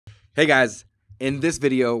Hey guys, in this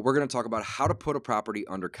video, we're going to talk about how to put a property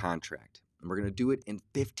under contract. And we're going to do it in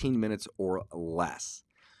 15 minutes or less.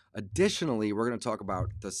 Additionally, we're going to talk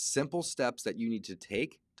about the simple steps that you need to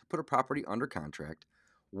take to put a property under contract,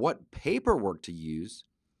 what paperwork to use,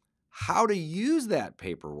 how to use that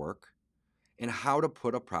paperwork, and how to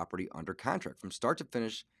put a property under contract from start to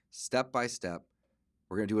finish, step by step.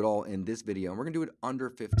 We're going to do it all in this video, and we're going to do it under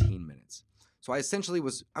 15 minutes. So I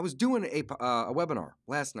was doing a webinar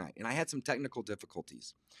last night, and I had some technical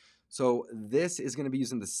difficulties. So this is going to be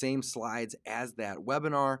using the same slides as that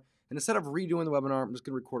webinar. And instead of redoing the webinar, I'm just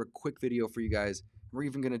going to record a quick video for you guys. We're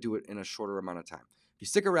even going to do it in a shorter amount of time. If you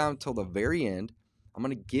stick around till the very end, I'm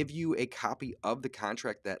going to give you a copy of the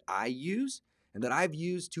contract that I use and that I've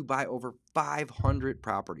used to buy over 500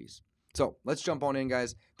 properties. So let's jump on in,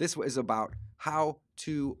 guys. This is about how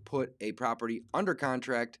to put a property under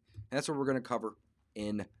contract, and that's what we're going to cover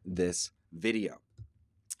in this video.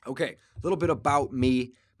 Okay, a little bit about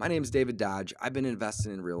me. My name is David Dodge. I've been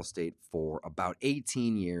investing in real estate for about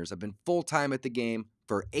 18 years. I've been full-time at the game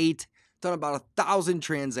for 8, done about 1,000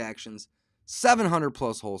 transactions, 700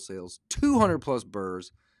 plus wholesales, 200 plus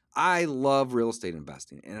burrs. I love real estate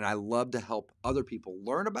investing, and I love to help other people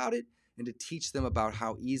learn about it and to teach them about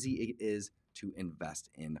how easy it is to invest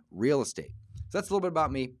in real estate. So that's a little bit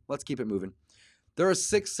about me. Let's keep it moving. There are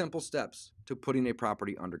 6 simple steps to putting a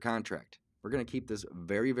property under contract. We're going to keep this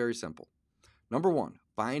very, very simple. Number 1,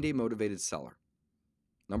 find a motivated seller.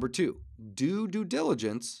 Number 2, do due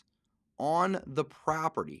diligence on the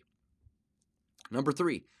property. Number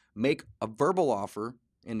 3, make a verbal offer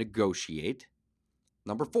and negotiate.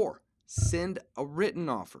 Number 4, send a written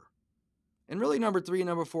offer. And really number 3 and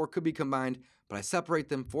number 4 could be combined, but I separate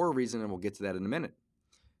them for a reason, and we'll get to that in a minute.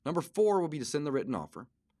 Number 4 will be to send the written offer.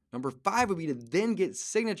 Number 5 would be to then get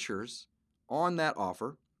signatures on that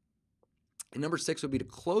offer. And number 6 would be to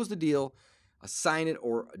close the deal, assign it,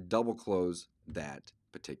 or double close that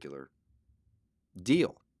particular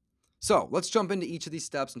deal. So let's jump into each of these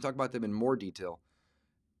steps and talk about them in more detail.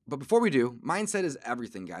 But before we do, mindset is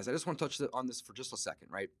everything, guys. I just want to touch on this for just a second,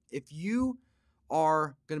 right? If you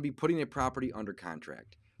are going to be putting a property under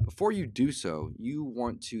contract, before you do so, you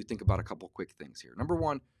want to think about a couple quick things here. Number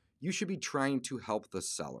 1, you should be trying to help the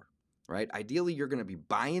seller, right? Ideally, you're going to be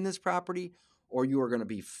buying this property, or you are going to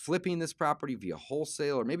be flipping this property via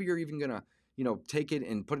wholesale, or maybe you're even going to, take it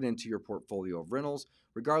and put it into your portfolio of rentals.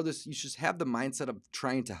 Regardless, you should have the mindset of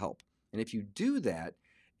trying to help. And if you do that,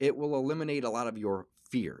 it will eliminate a lot of your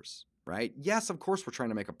fears, right? Yes, of course, we're trying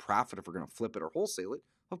to make a profit if we're going to flip it or wholesale it.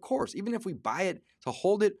 Of course, even if we buy it to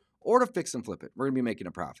hold it or to fix and flip it, we're going to be making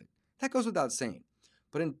a profit. That goes without saying.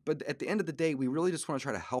 But at the end of the day, we really just want to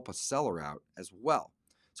try to help a seller out as well.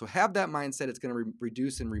 So have that mindset. It's going to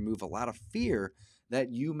reduce and remove a lot of fear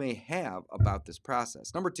that you may have about this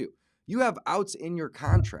process. Number 2, you have outs in your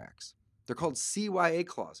contracts. They're called CYA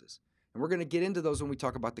clauses. And we're going to get into those when we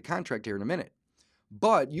talk about the contract here in a minute.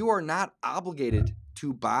 But you are not obligated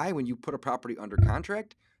to buy when you put a property under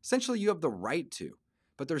contract. Essentially, you have the right to.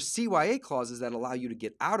 But there's CYA clauses that allow you to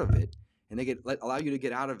get out of it, and they allow you to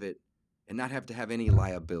get out of it and not have to have any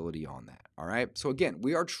liability on that, all right? So again,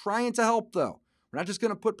 we are trying to help, though. We're not just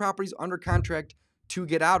going to put properties under contract to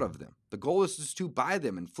get out of them. The goal is just to buy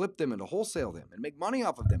them and flip them and to wholesale them and make money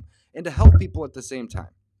off of them and to help people at the same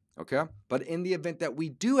time, okay? But in the event that we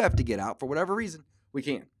do have to get out for whatever reason, we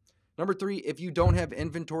can. Number 3, if you don't have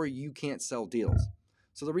inventory, you can't sell deals.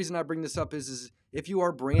 So the reason I bring this up is if you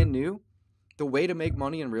are brand new, the way to make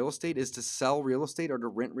money in real estate is to sell real estate or to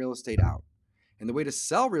rent real estate out. And the way to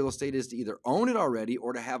sell real estate is to either own it already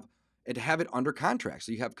or to have it under contract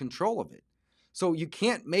so you have control of it. So you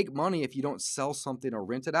can't make money if you don't sell something or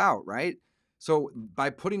rent it out, right? So by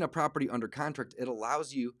putting a property under contract, it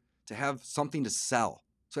allows you to have something to sell.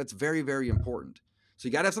 So that's very, very important. So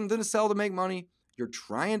you got to have something to sell to make money. You're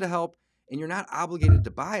trying to help, and you're not obligated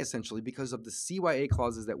to buy essentially because of the CYA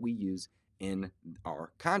clauses that we use in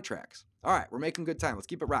our contracts. All right, we're making good time. Let's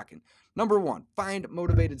keep it rocking. Number 1, find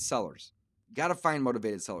motivated sellers. Got to find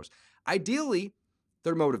motivated sellers. Ideally,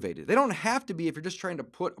 they're motivated. They don't have to be if you're just trying to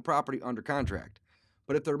put a property under contract.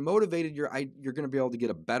 But if they're motivated, you're going to be able to get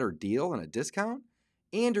a better deal and a discount,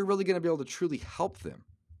 and you're really going to be able to truly help them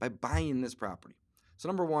by buying this property. So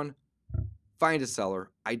number 1, find a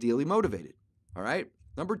seller, ideally motivated. All right?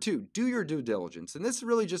 Number 2, do your due diligence. And this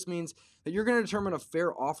really just means that you're going to determine a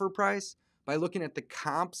fair offer price by looking at the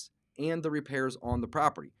comps and the repairs on the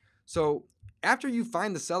property. So after you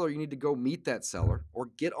find the seller, you need to go meet that seller or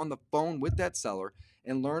get on the phone with that seller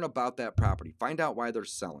and learn about that property. Find out why they're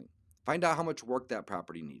selling. Find out how much work that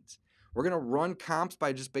property needs. We're going to run comps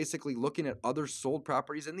by just basically looking at other sold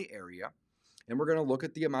properties in the area And we're going to look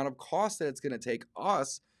at the amount of cost that it's going to take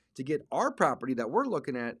us to get our property that we're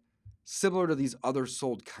looking at similar to these other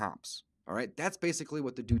sold comps. All right. That's basically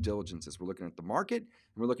what the due diligence is. We're looking at the market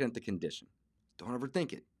and we're looking at the condition. Don't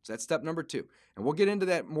overthink it. So that's step number 2. And we'll get into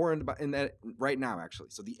that more in that right now, actually.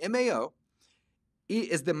 So the MAO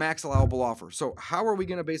is the max allowable offer. So how are we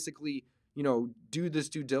going to basically, do this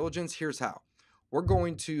due diligence? Here's how. We're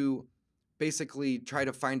going to basically try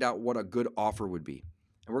to find out what a good offer would be.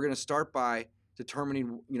 And we're going to start by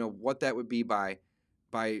determining, what that would be by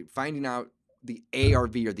finding out the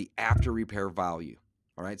ARV, or the after repair value.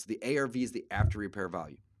 All right. So the ARV is the after repair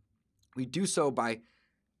value. We do so by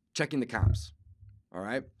checking the comps. All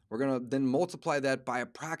right. We're going to then multiply that by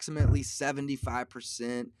approximately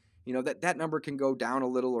 75%. That number can go down a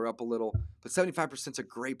little or up a little, but 75% is a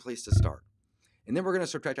great place to start. And then we're going to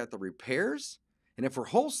subtract out the repairs. And if we're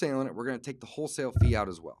wholesaling it, we're going to take the wholesale fee out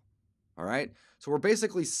as well. All right. So we're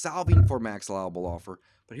basically solving for max allowable offer.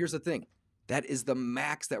 But here's the thing. That is the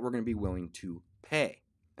max that we're going to be willing to pay.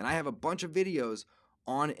 And I have a bunch of videos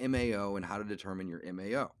on MAO and how to determine your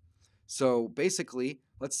MAO. So basically,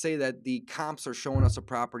 let's say that the comps are showing us a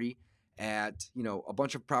property at, a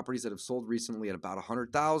bunch of properties that have sold recently at about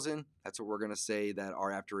 100,000. That's what we're going to say that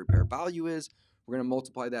our after repair value is. We're going to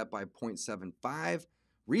multiply that by 0.75.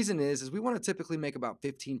 Reason is we want to typically make about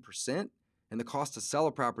 15%, and the cost to sell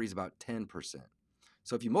a property is about 10%.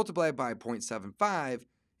 So if you multiply it by 0.75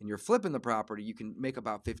 and you're flipping the property, you can make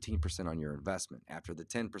about 15% on your investment after the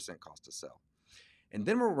 10% cost to sell. And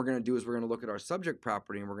then what we're going to do is we're going to look at our subject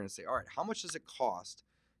property and we're going to say, all right, how much does it cost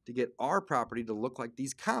to get our property to look like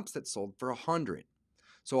these comps that sold for 100?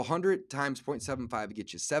 So 100 times 0.75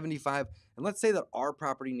 gets you 75. And let's say that our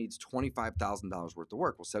property needs $25,000 worth of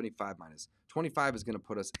work. Well, 75 minus 25 is going to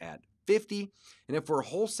put us at 50. And if we're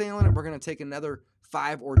wholesaling it, we're going to take another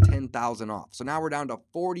 5 or 10,000 off. So now we're down to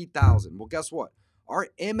 40,000. Well, guess what? Our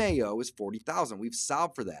MAO is 40,000. We've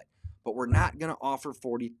solved for that, but we're not going to offer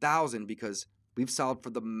 40,000 because we've solved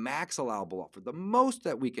for the max allowable offer, the most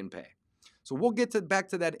that we can pay. So we'll get back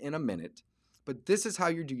to that in a minute, but this is how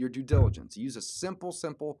you do your due diligence. You use a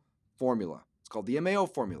simple formula. It's called the MAO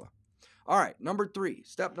formula. All right,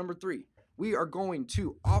 step number 3, we are going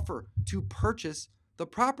to offer to purchase the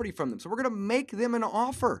property from them. So we're going to make them an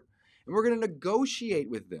offer and we're going to negotiate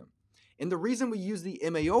with them. And the reason we use the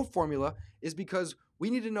MAO formula is because we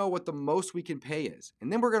need to know what the most we can pay is.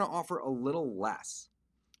 And then we're going to offer a little less.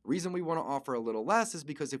 Reason we want to offer a little less is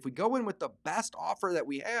because if we go in with the best offer that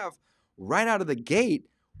we have right out of the gate,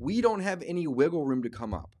 we don't have any wiggle room to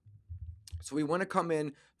come up. So we want to come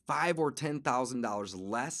in $5,000 or $10,000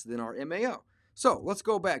 less than our MAO. So let's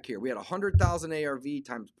go back here. We had 100,000 ARV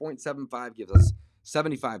times 0.75 gives us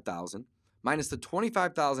 75,000 minus the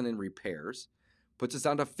 25,000 in repairs puts us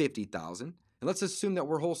down to 50,000. And let's assume that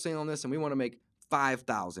we're wholesaling this and we want to make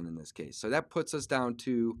 5,000 in this case. So that puts us down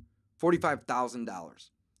to $45,000.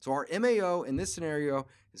 So our MAO in this scenario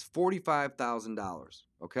is $45,000,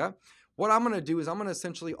 okay? What I'm going to do is I'm going to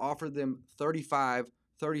essentially offer them $35,000,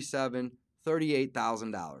 $37,000,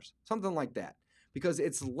 $38,000, something like that, because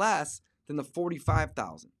it's less than the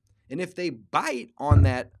 $45,000. And if they bite on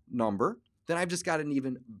that number, then I've just got an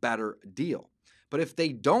even better deal. But if they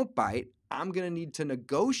don't bite, I'm going to need to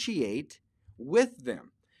negotiate with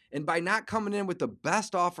them. And by not coming in with the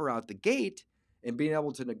best offer out the gate and being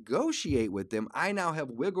able to negotiate with them, I now have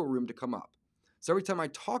wiggle room to come up. So every time I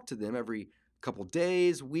talk to them, every couple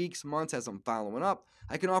days, weeks, months, as I'm following up,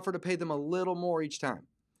 I can offer to pay them a little more each time.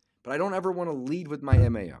 But I don't ever want to lead with my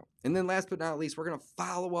MAO. And then last but not least, we're going to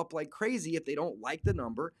follow up like crazy if they don't like the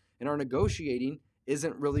number and our negotiating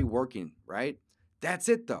isn't really working, right? That's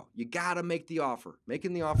it though. You got to make the offer.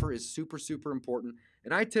 Making the offer is super, super important.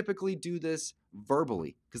 And I typically do this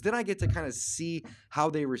verbally because then I get to kind of see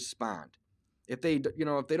how they respond. If they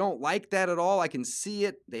don't like that at all, I can see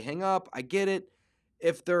it. They hang up. I get it.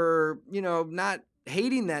 If they're, not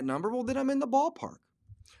hating that number, well, then I'm in the ballpark.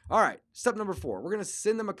 All right, step number 4, we're going to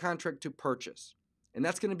send them a contract to purchase, and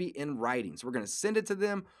that's going to be in writing. So we're going to send it to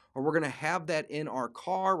them, or we're going to have that in our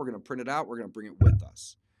car. We're going to print it out. We're going to bring it with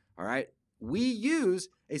us. All right, we use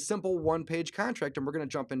a simple one-page contract, and we're going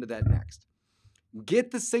to jump into that next.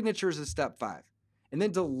 Get the signatures as step 5, and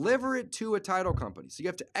then deliver it to a title company. So you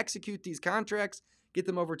have to execute these contracts, get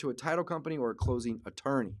them over to a title company or a closing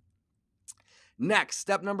attorney. Next,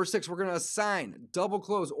 step number 6, we're going to assign, double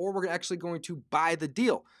close, or we're actually going to buy the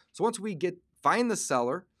deal. So once we find the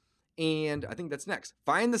seller, and I think that's next,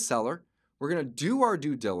 find the seller, we're going to do our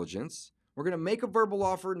due diligence, we're going to make a verbal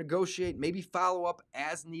offer, negotiate, maybe follow up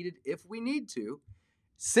as needed if we need to,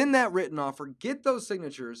 send that written offer, get those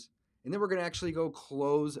signatures, and then we're going to actually go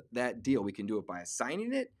close that deal. We can do it by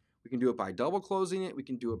assigning it, We can do it by double closing it. We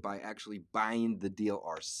can do it by actually buying the deal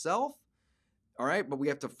ourselves. All right, but we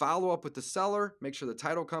have to follow up with the seller, make sure the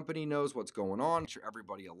title company knows what's going on, make sure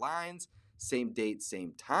everybody aligns, same date,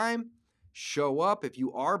 same time. Show up if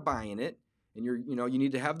you are buying it and you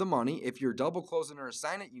need to have the money. If you're double closing or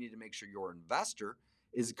assigning it, you need to make sure your investor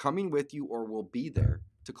is coming with you or will be there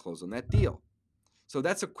to close on that deal. So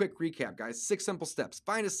that's a quick recap, guys. 6 simple steps.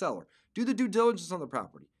 Find a seller, do the due diligence on the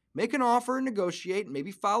property, make an offer and negotiate, and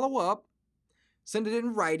maybe follow up. Send it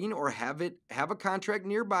in writing or have a contract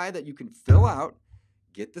nearby that you can fill out,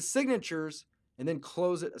 get the signatures, and then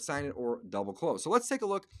close it, assign it, or double close. So let's take a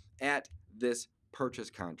look at this purchase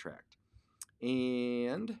contract.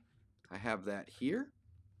 And I have that here.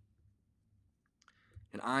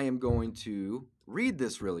 And I am going to read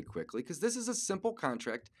this really quickly because this is a simple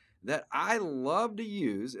contract that I love to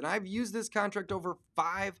use. And I've used this contract over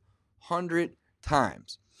 500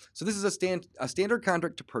 times. So this is a standard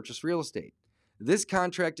contract to purchase real estate. This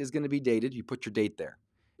contract is going to be dated, you put your date there,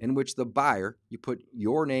 in which the buyer, you put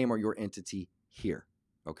your name or your entity here,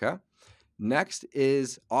 okay? Next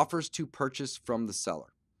is offers to purchase from the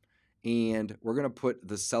seller. And we're going to put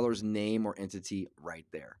the seller's name or entity right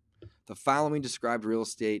there. The following described real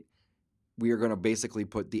estate, we are going to basically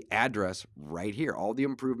put the address right here. All the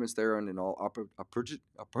improvements there and all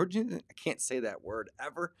I can't say that word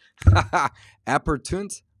ever.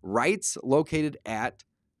 Appurtenant rights located at,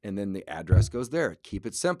 and then the address goes there. Keep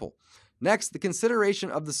it simple. Next, the consideration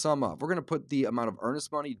of the sum of. We're going to put the amount of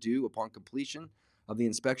earnest money due upon completion of the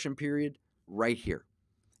inspection period right here.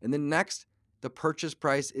 And then next, the purchase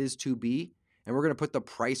price is to be, and we're going to put the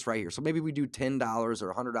price right here. So maybe we do $10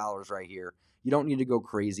 or $100 right here. You don't need to go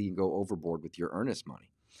crazy and go overboard with your earnest money.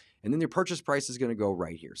 And then your purchase price is going to go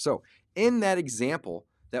right here. So in that example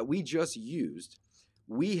that we just used,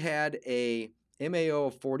 we had a MAO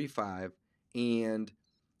of 45 and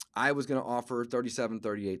I was going to offer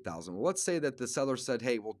 $38,000. Well, let's say that the seller said,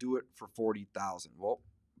 hey, we'll do it for $40,000. Well,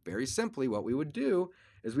 very simply, what we would do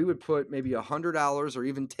is we would put maybe $100 or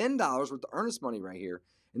even $10 worth of earnest money right here.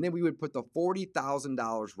 And then we would put the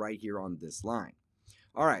 $40,000 right here on this line.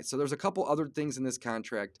 All right, so there's a couple other things in this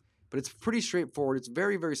contract, but it's pretty straightforward. It's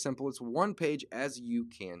very, very simple. It's one page, as you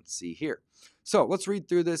can see here. So let's read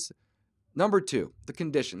through this. Number 2, the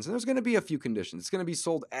conditions. And there's going to be a few conditions. It's going to be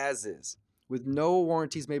sold as is, with no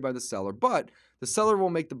warranties made by the seller, but the seller will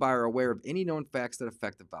make the buyer aware of any known facts that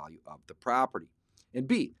affect the value of the property. And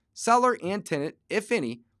B, seller and tenant, if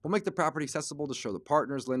any, will make the property accessible to show the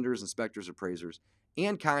partners, lenders, inspectors, appraisers,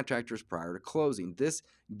 and contractors prior to closing. This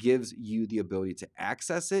gives you the ability to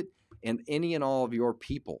access it and any and all of your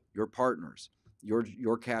people, your partners,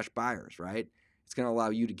 your cash buyers, right? It's going to allow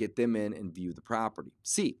you to get them in and view the property.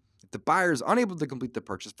 C, if the buyer is unable to complete the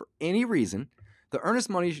purchase for any reason, the earnest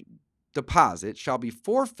money deposit shall be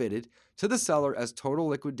forfeited to the seller as total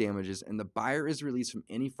liquid damages, and the buyer is released from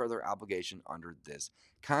any further obligation under this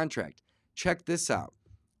contract. Check this out.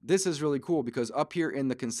 This is really cool because up here in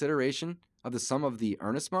the consideration of the sum of the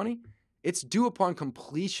earnest money, it's due upon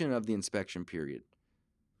completion of the inspection period.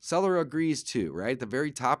 Seller agrees to, right? At the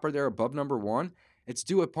very top right there above number 1, it's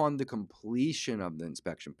due upon the completion of the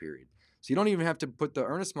inspection period. So you don't even have to put the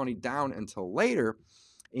earnest money down until later.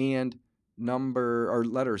 And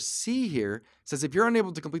letter C here says if you're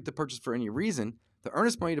unable to complete the purchase for any reason, the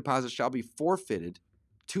earnest money deposit shall be forfeited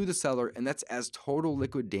to the seller, and that's as total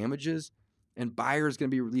liquid damages, and buyer is going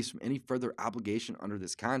to be released from any further obligation under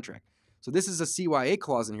this contract. So this is a CYA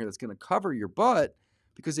clause in here that's going to cover your butt,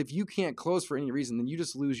 because if you can't close for any reason, then you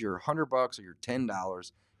just lose your $100 or your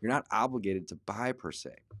 $10. You're not obligated to buy per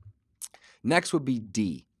se. Next would be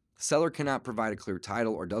D. The seller cannot provide a clear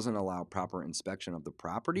title or doesn't allow proper inspection of the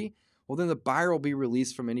property. Well, then the buyer will be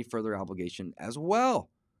released from any further obligation as well.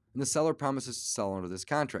 And the seller promises to sell under this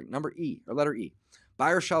contract. Letter E.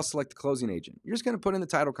 Buyer shall select the closing agent. You're just going to put in the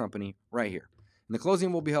title company right here. And the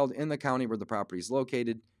closing will be held in the county where the property is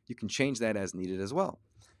located. You can change that as needed as well.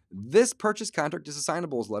 This purchase contract is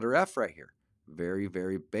assignable as letter F right here. Very,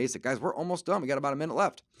 very basic. Guys, we're almost done. We got about a minute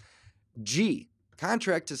left. G.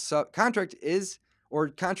 Contract is subject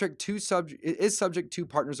to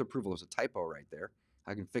partner's approval. There's a typo right there.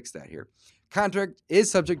 I can fix that here. Contract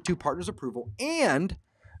is subject to partner's approval and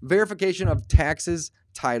verification of taxes,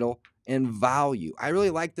 title, and value. I really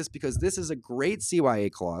like this because this is a great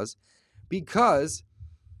CYA clause because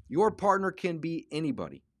your partner can be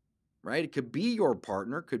anybody, right? It could be your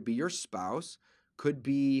partner, could be your spouse, could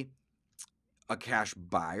be a cash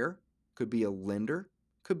buyer, could be a lender,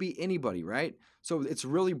 could be anybody, right? So it's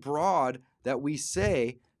really broad that we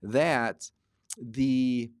say that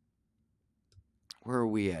where are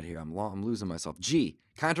we at here? I'm losing myself. G,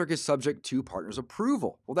 Contract is subject to partner's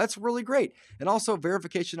approval. Well, that's really great. And also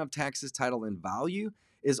verification of taxes, title, and value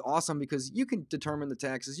is awesome because you can determine the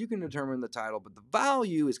taxes, you can determine the title, but the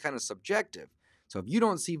value is kind of subjective. So if you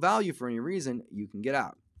don't see value for any reason, you can get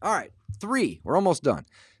out. All right, 3, we're almost done.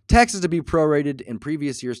 Taxes to be prorated and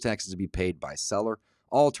previous year's taxes to be paid by seller.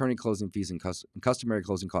 All attorney closing fees and customary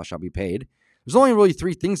closing costs shall be paid. There's only really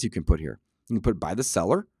 3 things you can put here. You can put by the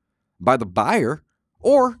seller, by the buyer,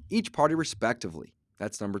 or each party respectively.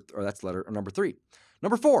 That's letter number 3.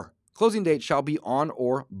 Number 4, closing date shall be on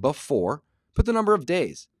or before. Put the number of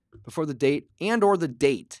days before the date and or the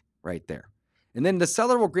date right there. And then the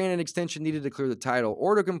seller will grant an extension needed to clear the title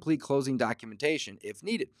or to complete closing documentation if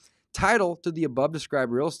needed. Title to the above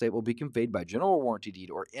described real estate will be conveyed by general warranty deed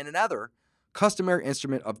or in another customary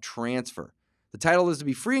instrument of transfer. The title is to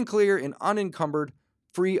be free and clear and unencumbered,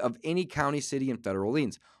 free of any county, city, and federal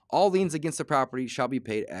liens. All liens against the property shall be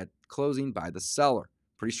paid at closing by the seller.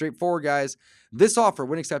 Pretty straightforward, guys. This offer,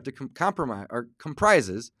 when accepted,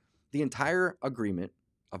 comprises the entire agreement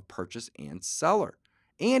of purchase and seller.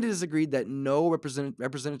 And it is agreed that no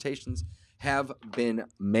representations have been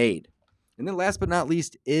made. And then last but not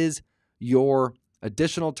least is your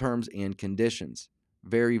additional terms and conditions.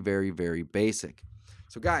 Very, very, very basic.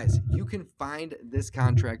 So guys, you can find this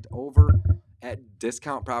contract over at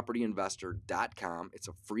discountpropertyinvestor.com. It's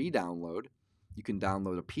a free download. You can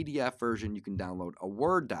download a PDF version. You can download a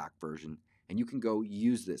Word doc version. And you can go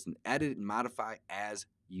use this and edit and modify as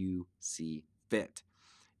you see fit.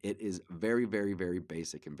 It is very, very, very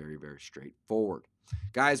basic and very, very straightforward.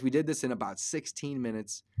 Guys, we did this in about 16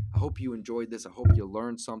 minutes. I hope you enjoyed this. I hope you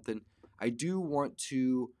learned something. I do want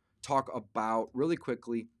to talk about really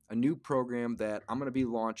quickly a new program that I'm going to be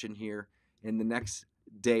launching here in the next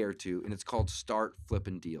day or two, and it's called Start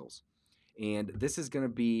Flipping Deals. And this is going to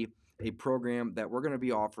be a program that we're going to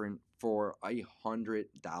be offering for $100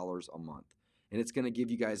 a month. And it's going to give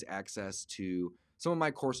you guys access to some of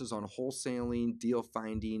my courses on wholesaling, deal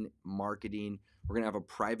finding, marketing. We're going to have a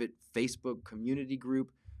private Facebook community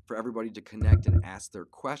group for everybody to connect and ask their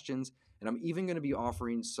questions. And I'm even going to be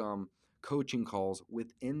offering some coaching calls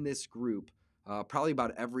within this group, probably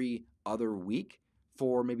about every other week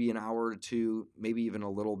for maybe an hour or 2, maybe even a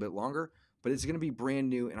little bit longer. But it's going to be brand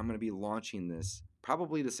new, and I'm going to be launching this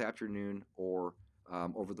probably this afternoon or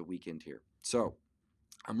over the weekend here. So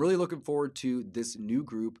I'm really looking forward to this new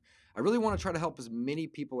group. I really want to try to help as many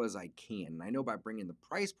people as I can. And I know by bringing the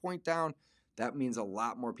price point down, that means a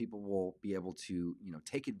lot more people will be able to,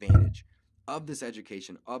 take advantage of this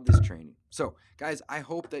education, of this training. So, guys, I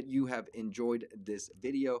hope that you have enjoyed this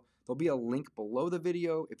video. There'll be a link below the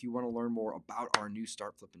video if you want to learn more about our new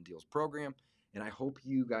Start Flipping Deals program. And I hope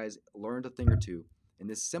you guys learned a thing or two in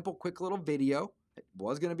this simple, quick little video. It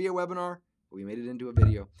was going to be a webinar, but we made it into a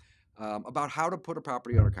video about how to put a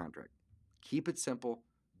property under contract. Keep it simple.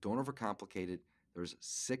 Don't overcomplicate it. There's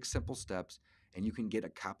 6 simple steps, and you can get a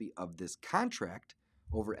copy of this contract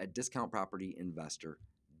over at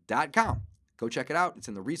discountpropertyinvestor.com. Go check it out. It's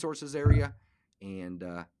in the resources area. And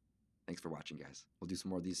thanks for watching, guys. We'll do some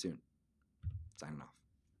more of these soon. Signing off.